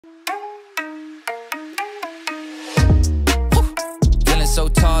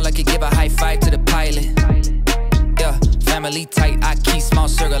I could give a high five to the pilot. Yeah, family tight, I keep small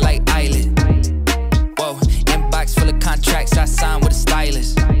circle like island. Whoa, inbox full of contracts, I sign with a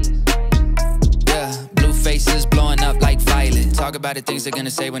stylist. Yeah, blue faces blowing up like violet. Talk about the things they're gonna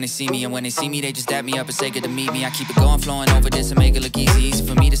say when they see me, and when they see me, they just dap me up and say good to meet me. I keep it going, flowing over this and make it look easy. Easy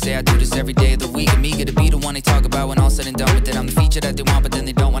for me to say I do this every day of the week. I'm eager to be the one they talk about when all said and done with it. I'm the feature that they want, but then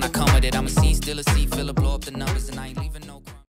they don't when I come with it. I'm a scene, still a scene.